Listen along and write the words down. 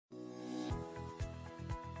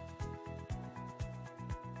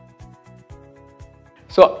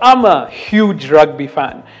So I'm a huge rugby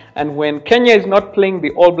fan. And when Kenya is not playing the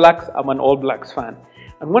All Blacks, I'm an All Blacks fan.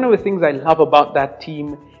 And one of the things I love about that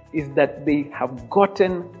team is that they have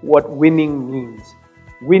gotten what winning means.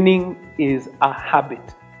 Winning is a habit.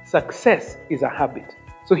 Success is a habit.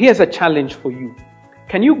 So here's a challenge for you.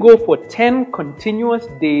 Can you go for 10 continuous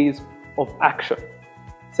days of action?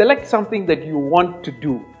 Select something that you want to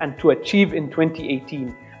do and to achieve in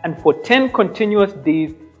 2018. And for 10 continuous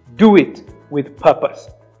days, do it with purpose.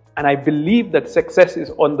 And I believe that success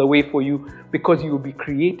is on the way for you because you will be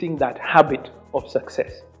creating that habit of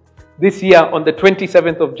success. This year, on the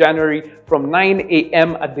 27th of January, from 9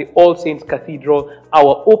 a.m. at the All Saints Cathedral,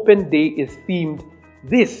 our open day is themed,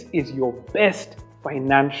 "This is your best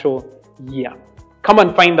financial year." Come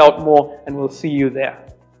and find out more, and we'll see you there.